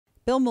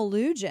Bill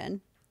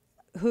Malugin,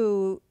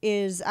 who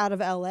is out of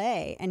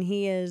LA and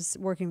he is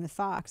working with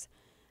Fox,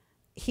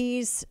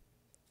 he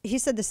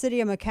said the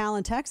city of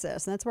McAllen,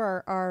 Texas, and that's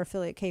where our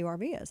affiliate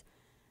KURV is,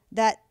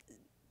 that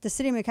the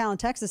city of McAllen,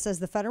 Texas says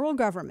the federal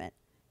government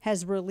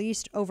has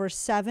released over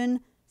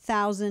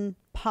 7,000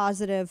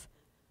 positive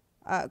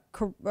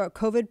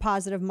COVID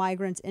positive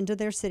migrants into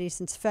their city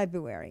since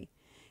February,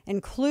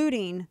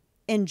 including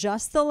in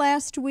just the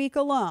last week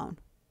alone,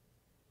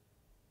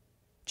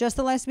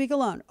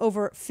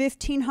 over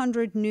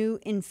 1,500 new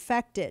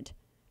infected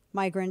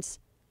migrants,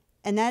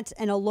 and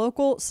a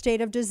local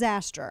state of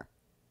disaster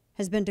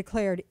has been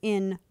declared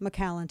in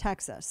McAllen,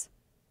 Texas.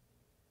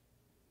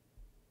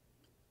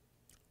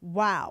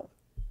 Wow.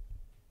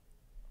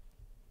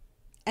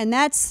 And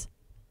that's,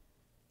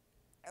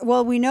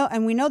 well, we know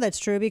that's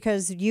true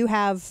because you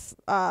have,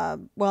 the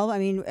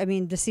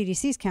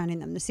CDC's counting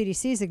them. The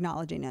CDC's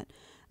acknowledging it.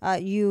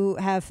 You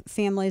have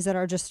families that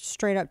are just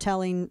straight up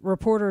telling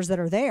reporters that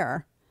are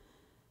there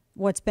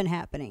what's been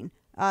happening.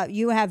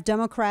 You have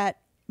Democrat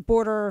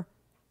border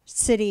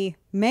city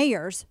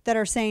mayors that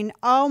are saying,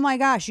 oh my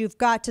gosh, you've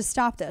got to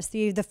stop this.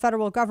 The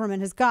federal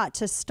government has got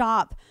to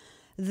stop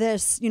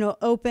this,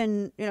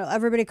 open,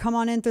 everybody come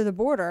on in through the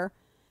border.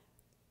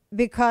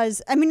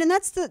 Because, and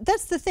that's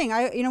the thing.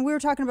 We were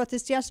talking about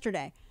this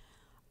yesterday.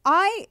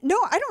 I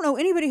don't know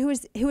anybody who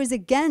is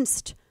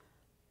against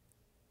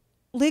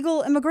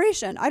legal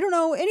immigration. I don't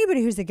know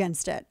anybody who's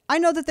against it. I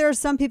know that there are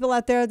some people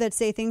out there that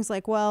say things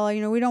like, well,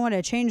 we don't want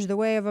to change the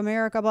way of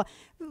America. But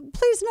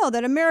please know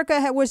that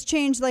America was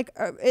changed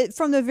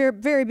from the very,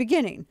 very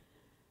beginning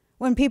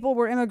when people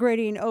were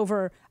immigrating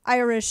over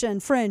Irish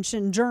and French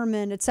and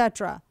German,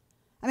 etc.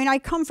 I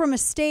come from a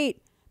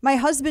state, my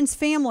husband's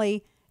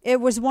family, it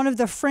was one of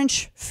the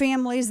French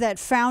families that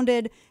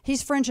founded,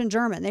 he's French and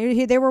German.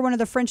 They were one of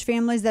the French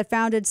families that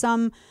founded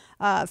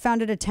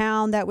a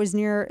town that was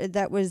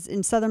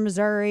in southern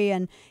Missouri.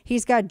 And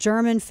he's got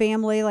German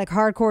family, like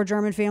hardcore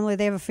German family.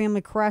 They have a family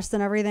crest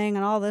and everything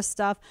and all this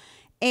stuff.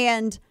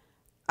 And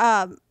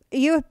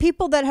you have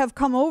people that have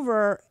come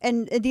over,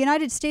 and the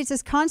United States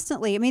is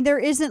constantly, there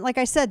isn't, like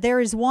I said,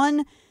 there is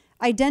one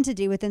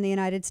identity within the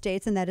United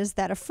States, and that is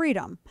that of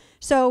freedom.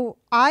 So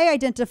I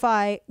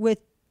identify with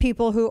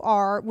people who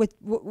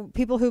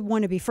people who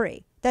want to be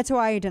free. That's who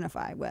I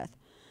identify with.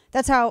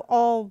 That's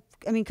how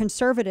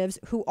conservatives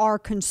who are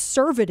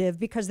conservative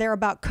because they're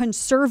about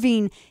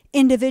conserving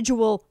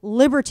individual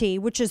liberty,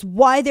 which is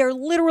why they're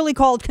literally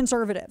called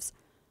conservatives.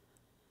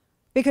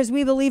 Because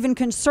we believe in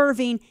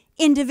conserving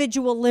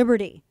individual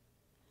liberty.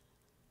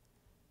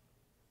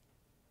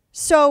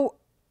 So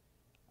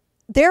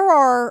the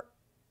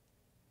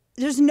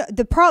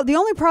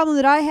only problem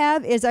that I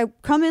have is I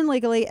come in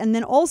legally, and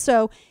then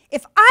also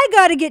if I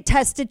got to get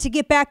tested to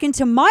get back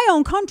into my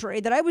own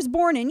country that I was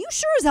born in, you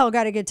sure as hell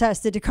got to get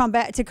tested to come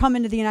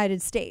into the United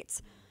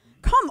States.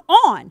 Come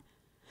on.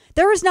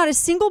 There is not a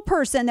single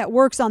person that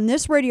works on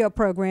this radio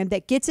program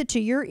that gets it to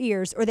your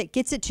ears or that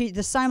gets it to the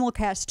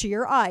simulcast to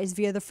your eyes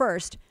via the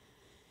first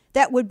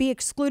that would be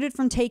excluded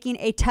from taking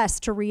a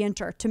test to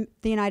re-enter to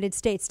the United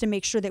States to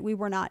make sure that we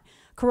were not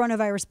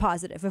coronavirus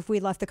positive if we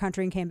left the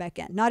country and came back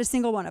in. Not a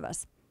single one of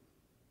us.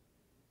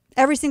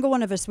 Every single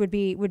one of us would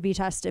be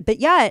tested.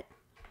 But yet,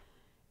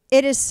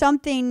 it is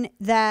something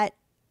that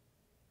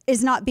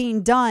is not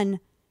being done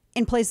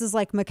in places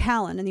like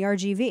McAllen and the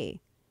RGV.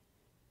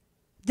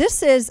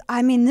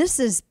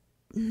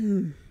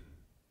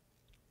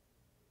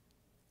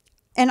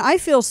 And I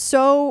feel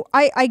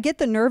I get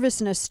the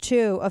nervousness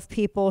too of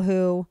people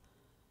who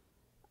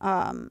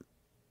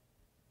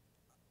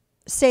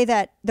say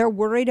that they're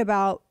worried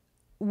about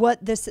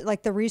what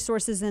the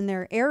resources in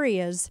their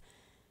areas,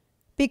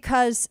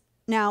 because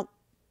now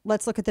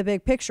let's look at the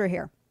big picture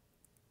here.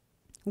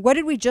 What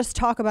did we just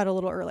talk about a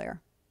little earlier?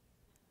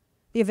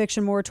 The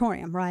eviction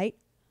moratorium, right?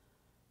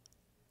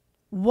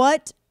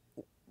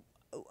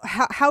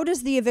 How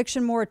does the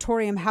eviction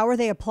moratorium, how are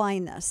they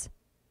applying this?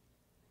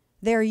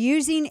 They're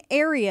using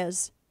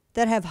areas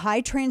that have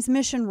high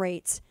transmission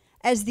rates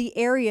as the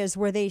areas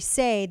where they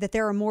say that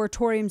there are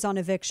moratoriums on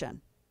eviction,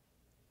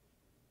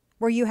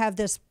 where you have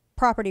this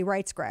property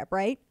rights grab,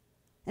 right?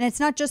 And it's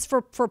not just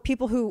for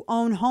people who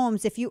own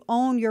homes. If you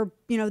own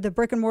the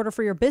brick and mortar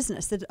for your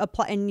business that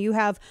apply, and you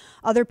have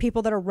other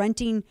people that are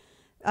renting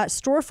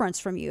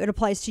storefronts from you, it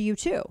applies to you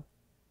too.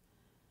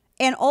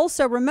 And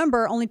also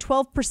remember, only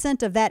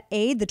 12% of that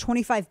aid, the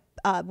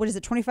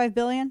 $25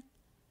 billion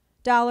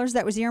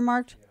that was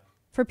earmarked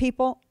for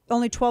people,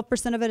 only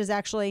 12% of it is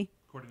actually,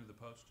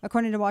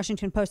 according to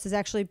Washington Post, is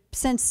actually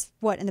since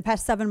in the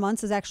past 7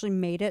 months has actually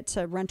made it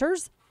to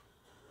renters.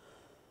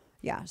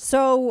 Yeah.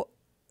 So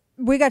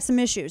we got some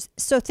issues.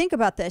 So think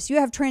about this. You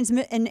have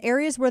in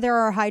areas where there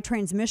are high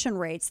transmission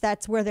rates,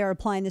 that's where they're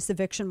applying this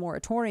eviction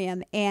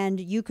moratorium. And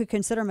you could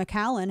consider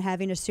McAllen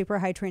having a super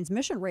high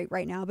transmission rate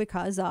right now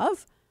because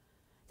of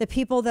the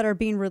people that are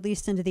being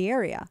released into the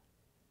area.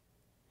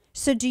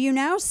 So do you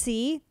now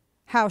see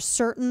how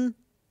certain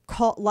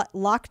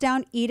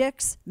lockdown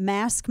edicts,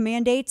 mask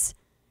mandates,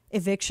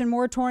 eviction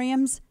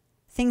moratoriums,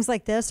 things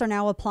like this are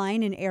now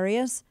applying in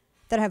areas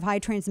that have high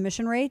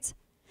transmission rates?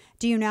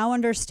 Do you now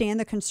understand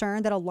the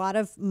concern that a lot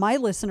of my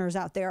listeners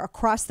out there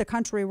across the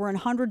country, we're in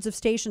hundreds of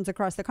stations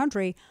across the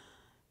country,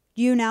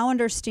 do you now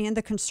understand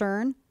the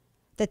concern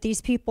that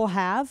these people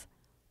have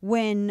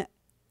when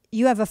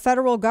you have a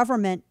federal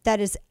government that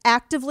is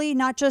actively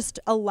not just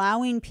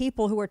allowing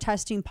people who are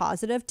testing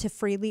positive to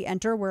freely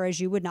enter, whereas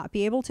you would not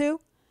be able to?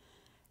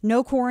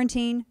 No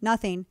quarantine,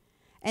 nothing.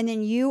 And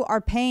then you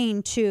are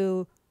paying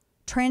to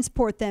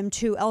transport them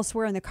to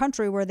elsewhere in the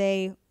country where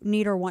they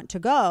need or want to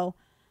go.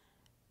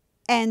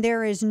 And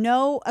there is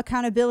no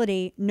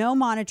accountability, no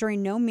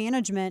monitoring, no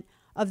management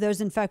of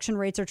those infection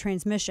rates or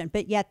transmission.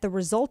 But yet the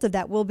result of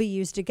that will be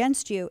used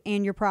against you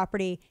and your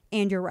property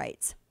and your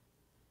rights.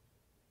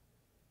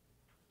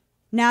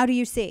 Now do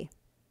you see?